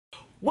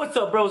What's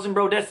up, bros and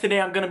brodettes? Today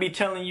I'm going to be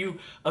telling you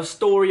a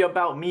story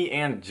about me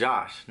and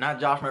Josh. Not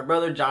Josh my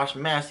brother, Josh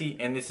Massey,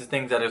 and this is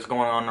things that is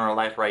going on in our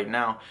life right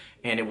now,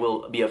 and it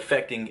will be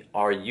affecting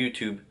our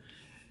YouTube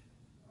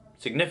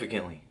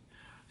significantly.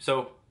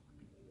 So,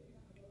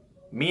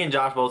 me and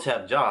Josh both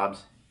have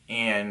jobs,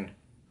 and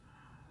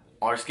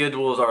our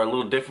schedules are a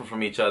little different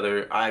from each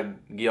other. I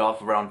get off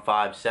around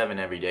 5, 7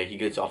 every day. He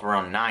gets off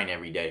around 9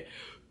 every day.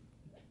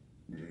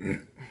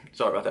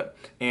 Sorry about that.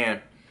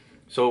 And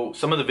so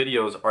some of the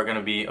videos are going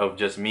to be of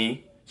just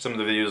me, some of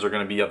the videos are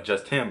going to be of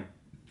just him,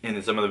 and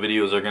then some of the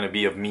videos are going to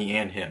be of me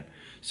and him.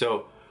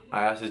 So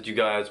I ask that you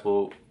guys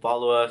will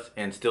follow us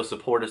and still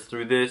support us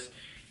through this,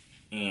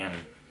 and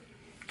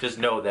just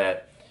know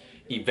that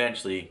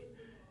eventually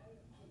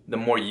the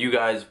more you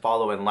guys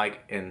follow and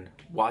like and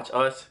watch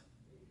us,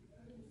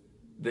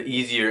 the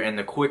easier and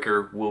the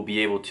quicker we'll be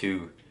able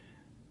to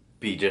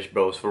be just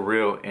bros for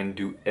real and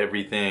do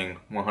everything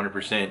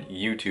 100%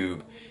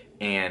 YouTube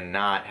and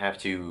not have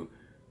to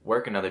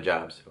work another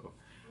job. So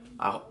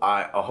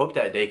I hope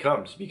that day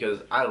comes, because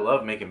I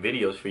love making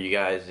videos for you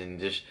guys and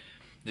just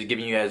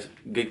giving you guys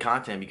good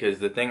content, because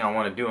the thing I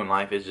want to do in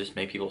life is just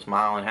make people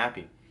smile and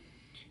happy,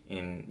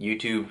 and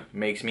YouTube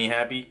makes me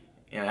happy,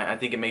 and I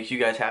think it makes you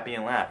guys happy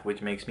and laugh,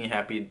 which makes me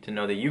happy to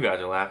know that you guys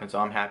are laughing. So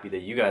I'm happy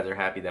that you guys are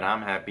happy, that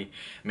I'm happy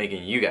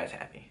making you guys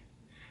happy.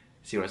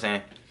 See what I'm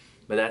saying?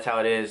 But that's how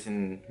it is,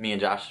 and me and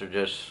Josh are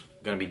just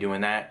gonna be doing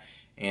that,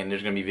 and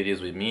there's gonna be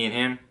videos with me and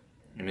him,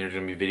 and there's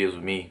gonna be videos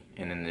with me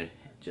and then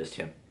just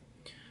him.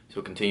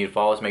 So continue to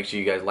follow us. Make sure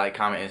you guys like,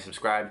 comment, and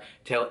subscribe.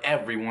 Tell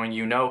everyone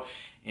you know.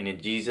 And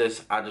in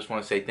Jesus, I just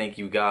want to say thank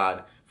you,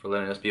 God, for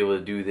letting us be able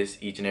to do this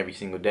each and every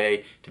single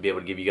day, to be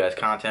able to give you guys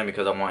content,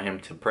 because I want him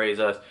to praise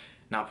us.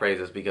 Not praise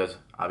us, because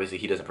obviously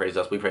he doesn't praise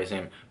us, we praise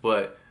him,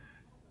 but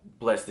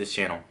bless this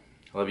channel.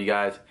 I love you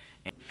guys.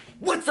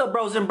 What's up,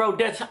 bros and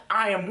brodettes?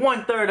 I am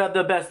 1/3 of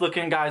the best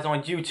looking guys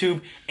on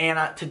YouTube,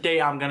 and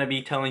today I'm gonna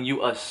be telling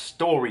you a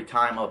story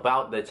time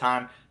about the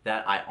time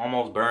that I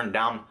almost burned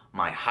down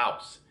my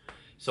house.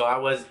 So I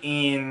was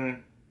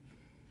in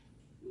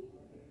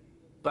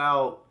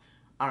about,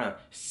 I don't know,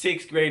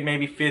 6th grade,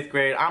 maybe 5th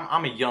grade.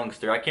 I'm a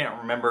youngster. I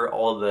can't remember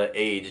all the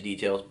age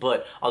details,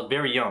 but I was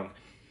very young.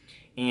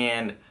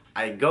 And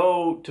I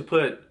go to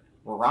put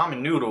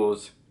ramen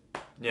noodles,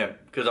 yeah,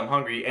 because I'm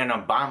hungry and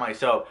I'm by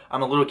myself.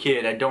 I'm a little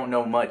kid. I don't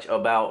know much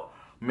about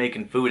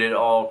making food at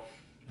all.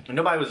 And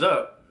nobody was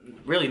up.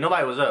 Really,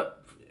 nobody was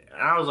up.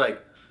 And I was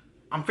like,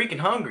 I'm freaking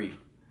hungry.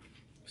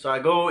 So I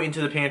go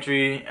into the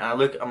pantry and I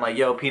look, I'm like,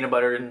 yo, peanut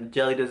butter and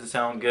jelly doesn't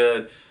sound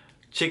good.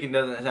 Chicken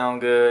doesn't sound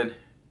good.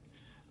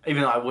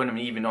 Even though I wouldn't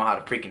even know how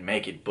to freaking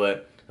make it.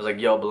 But I was like,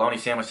 yo, bologna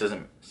sandwich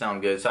doesn't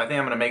sound good. So I think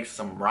I'm going to make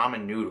some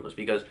ramen noodles,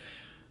 because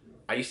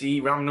I used to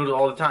eat ramen noodles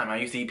all the time. I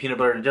used to eat peanut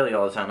butter and jelly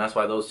all the time. That's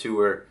why those two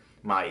were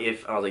my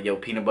if. I was like, yo,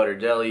 peanut butter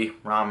jelly,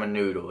 ramen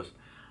noodles.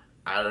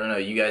 I don't know,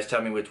 you guys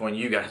tell me which one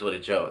you guys would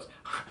have chose.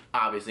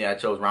 Obviously I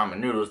chose ramen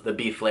noodles, the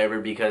beef flavor,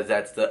 because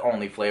that's the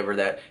only flavor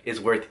that is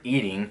worth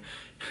eating.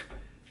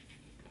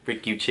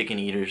 Frick you chicken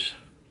eaters.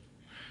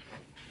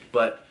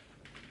 But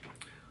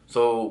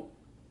so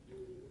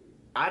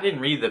I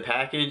didn't read the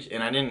package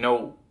and I didn't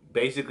know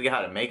basically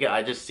how to make it.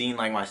 I just seen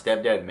like my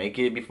stepdad make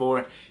it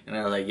before, and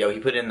I was like, yo, he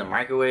put it in the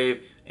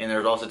microwave, and there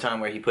was also a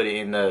time where he put it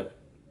in the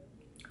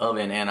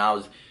oven, and I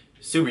was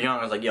super young.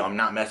 I was like, yo, I'm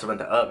not messing with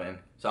the oven,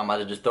 so I'm about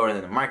to just throw it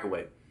in the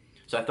microwave.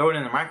 So I throw it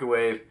in the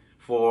microwave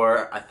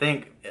for, I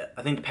think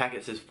the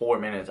packet says 4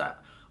 minutes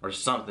or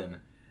something,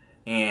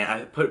 and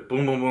I put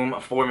boom boom boom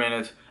 4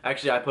 minutes.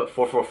 Actually I put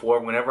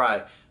 444. Whenever I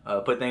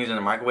put things in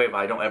the microwave,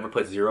 I don't ever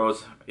put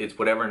zeros. It's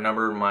whatever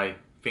number my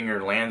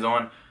finger lands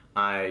on,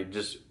 I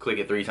just click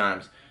it 3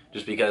 times,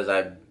 just because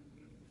I'm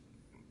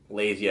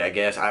lazy, I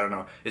guess. I don't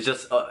know. It's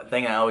just a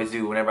thing I always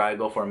do. Whenever I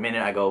go for a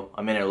minute, I go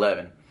a minute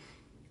 11.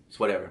 It's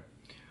whatever.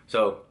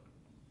 So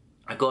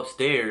I go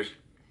upstairs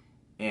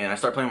and I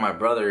start playing with my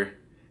brother,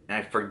 and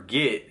I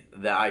forget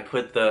that I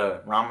put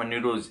the ramen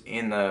noodles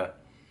in the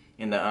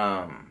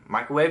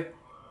microwave,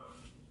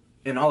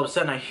 and all of a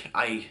sudden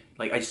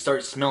I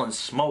start smelling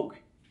smoke,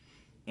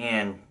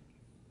 and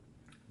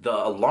the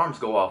alarms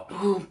go off.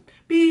 Boom,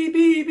 beep,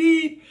 beep,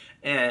 beep.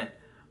 And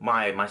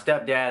my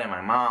stepdad and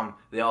my mom,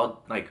 they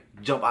all like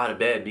jump out of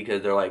bed,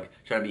 because they're like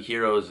trying to be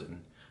heroes,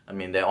 and I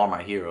mean, they are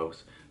my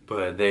heroes,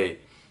 but they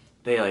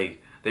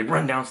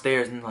run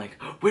downstairs and like,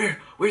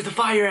 where's the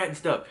fire at and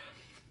stuff.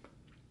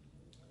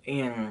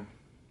 And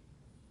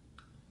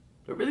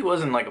there really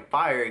wasn't like a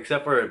fire,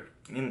 except for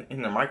in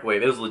the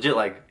microwave. It was legit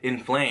like in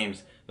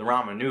flames, the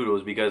ramen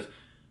noodles, because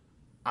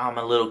I'm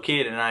a little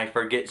kid and I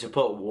forget to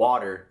put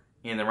water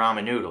in the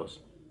ramen noodles.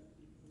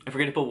 I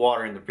forget to put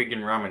water in the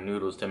freaking ramen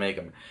noodles to make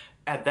them.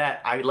 At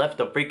that, I left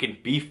the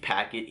freaking beef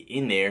packet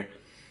in there,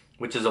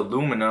 which is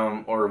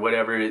aluminum or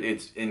whatever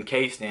it's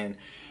encased in.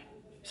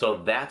 So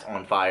that's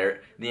on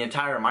fire. The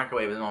entire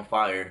microwave is on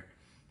fire.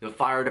 The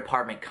fire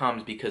department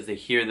comes because they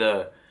hear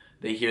the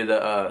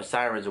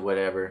sirens or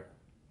whatever.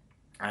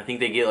 I think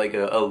they get like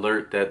an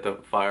alert that the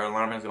fire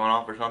alarm has gone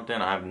off or something.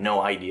 I have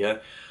no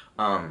idea.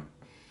 But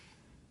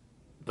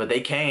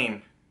they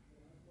came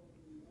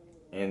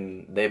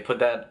and they put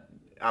that.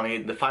 I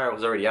mean, the fire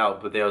was already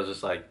out, but they was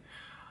just like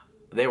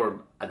they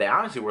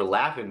honestly were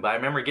laughing. But I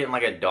remember getting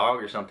like a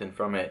dog or something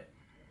from it,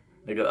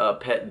 like a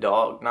pet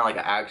dog, not like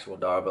an actual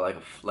dog, but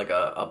like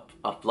a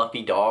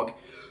fluffy dog,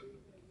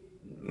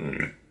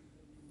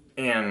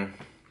 and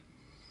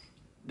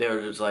they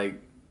were just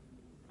like,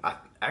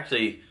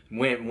 actually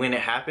when it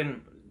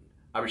happened,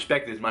 I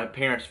respect this. My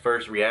parents'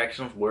 first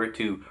reactions were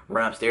to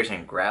run upstairs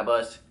and grab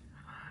us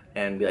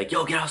and be like,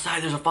 "Yo, get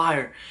outside! There's a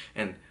fire!"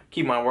 And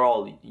keep in mind, we're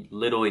all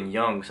little and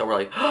young, so we're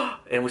like,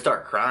 and we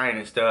start crying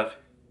and stuff.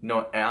 And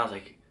I was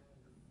like,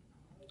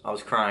 I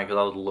was crying because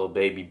I was a little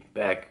baby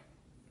back.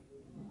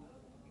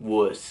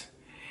 Wuss.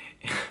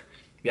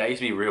 Yeah, I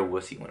used to be real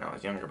wussy when I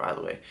was younger, by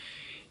the way.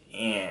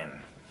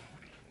 And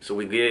so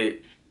we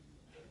get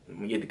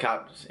the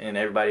cops and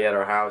everybody at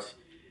our house.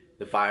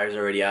 The fire's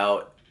already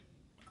out.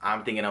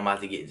 I'm thinking I'm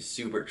about to get in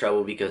super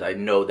trouble because I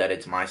know that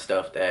it's my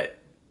stuff that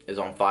is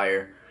on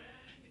fire.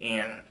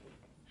 And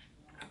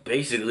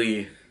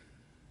basically,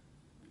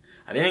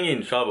 I didn't get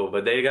in trouble,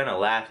 but they kind of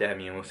laughed at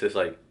me and was just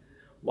like,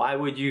 why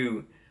wouldn't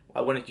you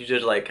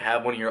just like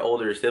have one of your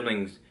older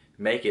siblings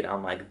make it?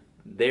 I'm like,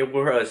 they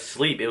were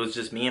asleep. It was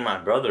just me and my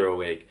brother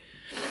awake.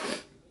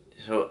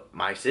 So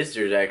my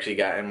sisters actually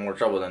got in more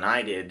trouble than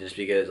I did, just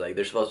because like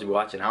they're supposed to be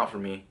watching out for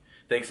me.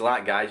 Thanks a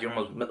lot, guys. You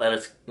almost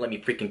let me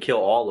freaking kill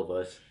all of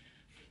us.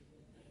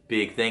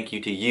 Big thank you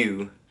to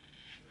you.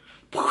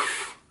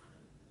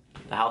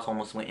 The house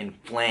almost went in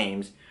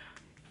flames,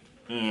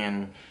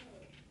 and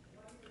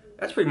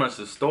that's pretty much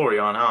the story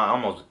on how I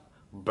almost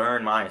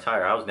burned my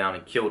entire house down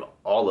and killed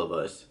all of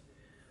us.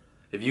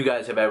 If you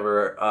guys have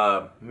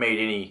ever made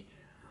any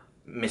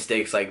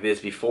mistakes like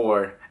this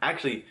before,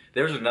 actually,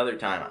 there was another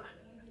time.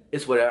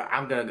 It's whatever.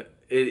 I'm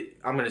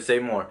gonna say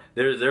more.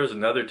 There was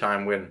another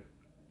time when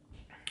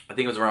I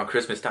think it was around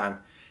Christmas time,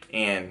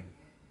 and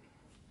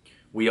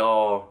we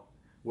all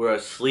were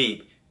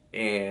asleep,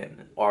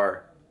 and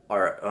our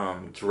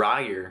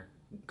dryer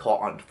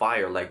caught on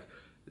fire. Like,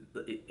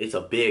 it's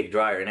a big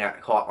dryer, and it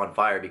got caught on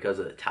fire because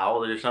of the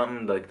towel or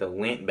something. Like the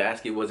lint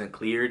basket wasn't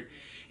cleared,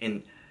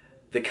 and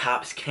the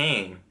cops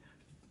came.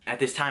 At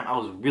this time, I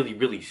was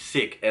really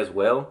sick as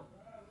well.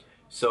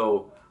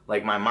 So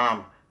like my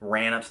mom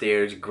ran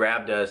upstairs,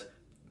 grabbed us.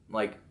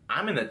 Like,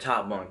 I'm in the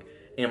top bunk,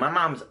 and my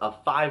mom's a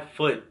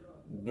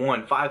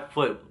 5'1", 5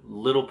 foot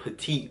little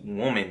petite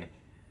woman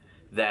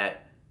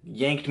that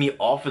yanked me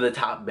off of the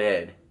top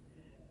bed,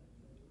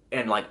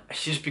 and like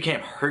she just became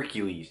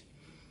Hercules.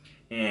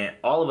 And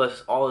all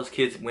us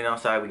kids went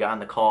outside. We got in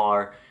the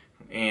car,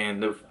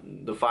 and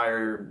the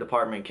fire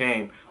department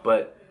came.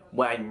 But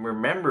what I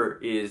remember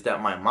is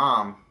that my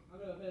mom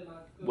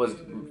was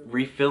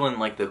refilling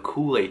like the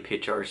Kool-Aid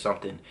pitcher or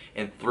something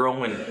and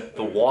throwing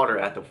the water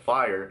at the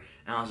fire.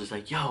 And I was just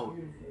like, yo,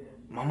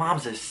 my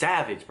mom's a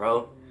savage,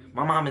 bro.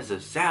 My mom is a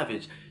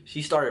savage.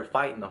 She started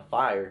fighting the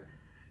fire,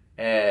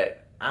 and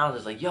I was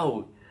just like,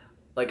 yo,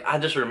 like I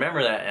just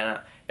remember that, and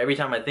every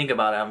time I think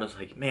about it, I'm just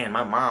like, man,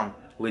 my mom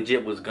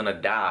legit was gonna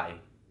die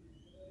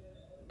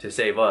to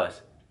save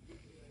us.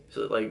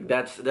 So like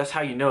that's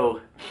how you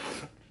know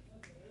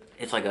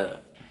it's like I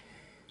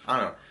don't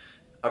know,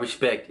 I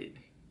respect it.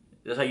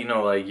 That's how you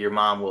know like your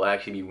mom will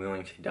actually be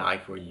willing to die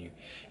for you,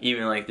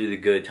 even like through the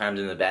good times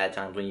and the bad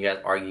times when you guys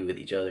argue with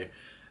each other.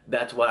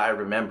 That's what I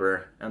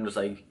remember. I'm just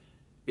like,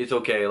 it's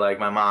okay. Like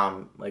my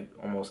mom like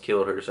almost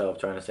killed herself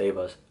trying to save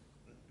us,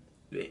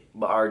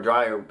 but our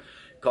dryer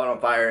caught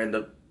on fire,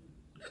 and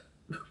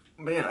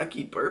man, I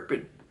keep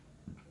burping.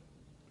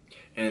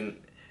 And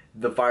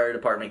the fire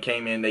department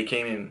came in. They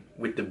came in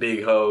with the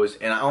big hose,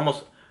 and I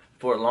almost,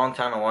 for a long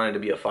time, I wanted to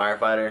be a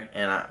firefighter,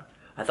 and I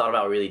thought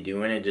about really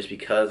doing it just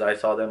because I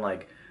saw them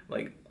like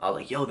I was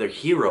like, yo, they're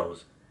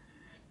heroes.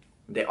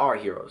 They are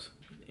heroes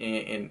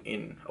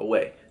in a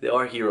way. They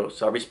are heroes.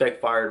 So I respect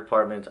fire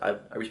departments. I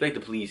respect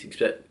the police,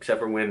 except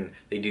for when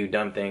they do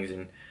dumb things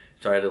and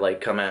try to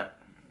like come at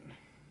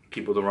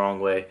people the wrong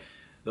way.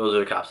 Those are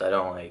the cops I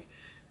don't like.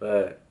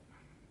 But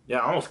yeah,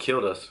 almost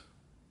killed us.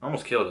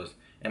 Almost killed us.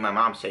 And my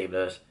mom saved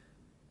us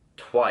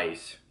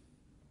twice.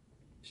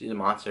 She's a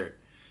monster.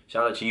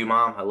 Shout out to you,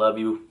 Mom. I love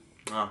you.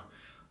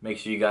 Make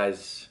sure you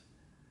guys,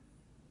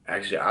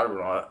 actually, I don't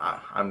know,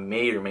 I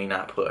may or may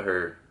not put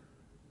her,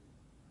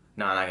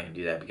 no, I'm not going to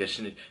do that, because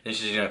then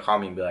she's going to call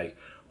me and be like,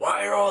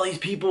 why are all these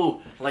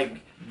people,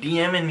 like,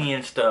 DMing me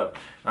and stuff?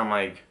 And I'm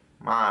like,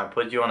 Mom, I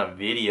put you on a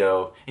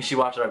video, and she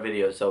watched our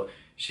video, so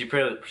she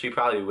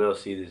probably will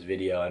see this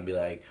video and be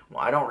like,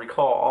 well, I don't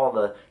recall all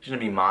the, she's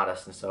going to be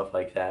modest and stuff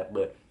like that,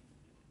 but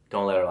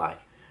don't let her lie.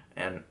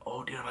 And,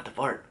 oh, dude, I'm about to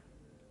fart.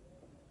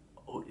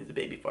 Oh, it's a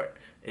baby fart.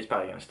 It's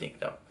probably going to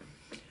stink, though.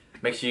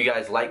 Make sure you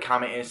guys like,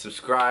 comment, and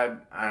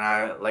subscribe.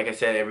 And like I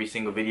said, every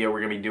single video we're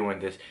going to be doing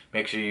this.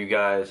 Make sure you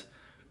guys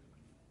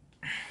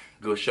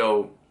go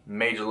show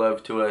major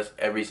love to us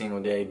every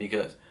single day,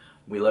 because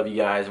we love you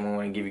guys and we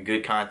want to give you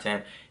good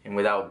content. And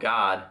without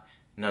God,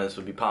 none of this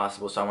would be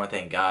possible. So I want to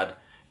thank God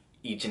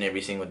each and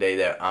every single day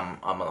that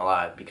I'm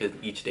alive, because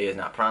each day is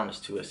not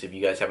promised to us. If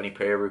you guys have any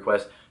prayer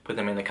requests, put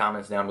them in the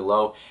comments down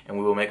below, and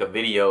we will make a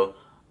video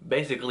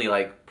basically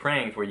like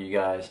praying for you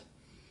guys,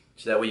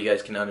 so that way you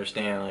guys can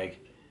understand, like,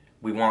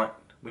 we want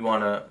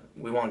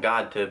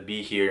God to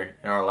be here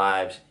in our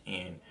lives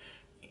and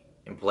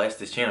bless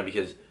this channel,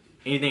 because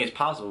anything is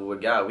possible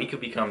with God. We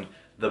could become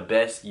the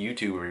best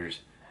YouTubers,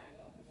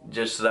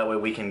 just so that way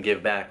we can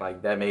give back.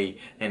 Like, that may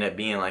end up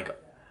being like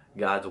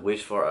God's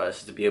wish for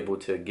us, to be able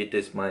to get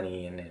this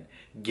money and then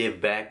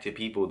give back to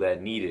people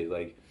that need it.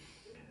 Like,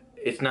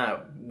 it's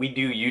not, we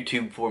do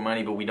YouTube for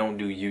money, but we don't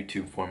do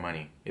YouTube for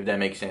money, if that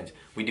makes sense.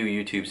 We do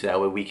YouTube so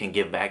that way we can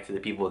give back to the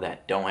people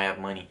that don't have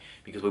money,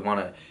 because we want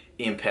to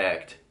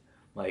impact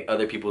like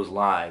other people's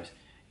lives.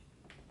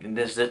 And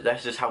that's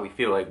just how we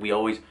feel. Like, we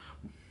always,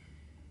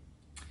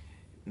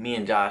 me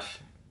and Josh,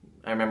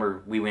 I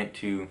remember we went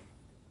to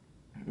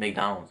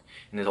McDonald's,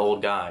 and this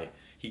old guy,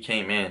 he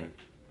came in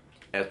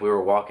as we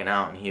were walking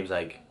out, and he was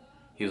like,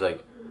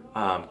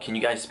 can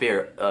you guys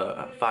spare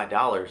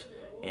 $5?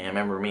 And I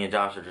remember me and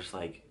Josh are just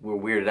like, we're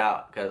weirded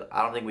out, because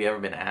I don't think we ever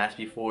been asked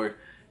before.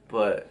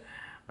 But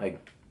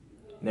like,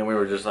 then we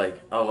were just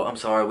like, oh, I'm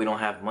sorry, we don't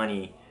have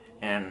money.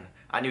 And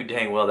I knew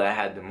dang well that I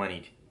had the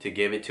money to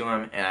give it to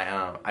him,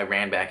 and I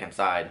ran back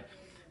inside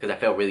because I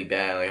felt really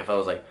bad. Like, I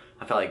felt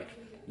like,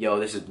 yo,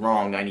 this is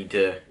wrong.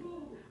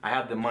 I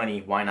have the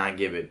money, why not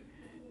give it?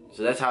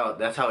 So that's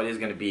how it is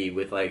gonna be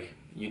with like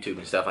YouTube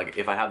and stuff. Like,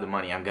 if I have the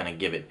money, I'm gonna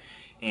give it.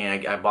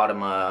 And I bought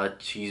him a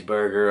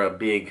cheeseburger, a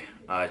big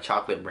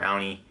chocolate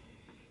brownie,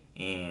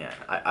 and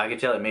I could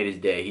tell it made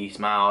his day. He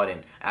smiled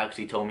and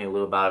actually told me a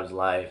little about his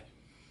life.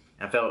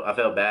 And I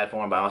felt bad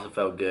for him, but I also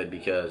felt good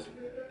because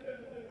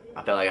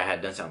I felt like I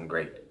had done something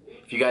great.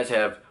 If you guys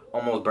have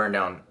almost burned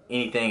down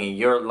anything in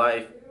your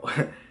life,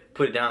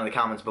 put it down in the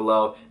comments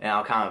below, and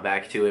I'll comment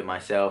back to it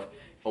myself,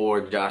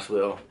 or Josh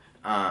will.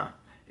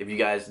 If you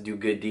guys do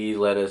good deeds,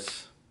 let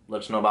us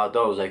know about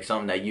those, like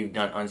something that you've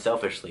done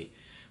unselfishly.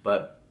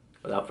 But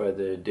without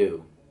further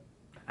ado,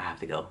 I have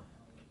to go.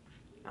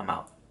 I'm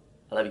out.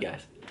 I love you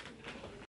guys.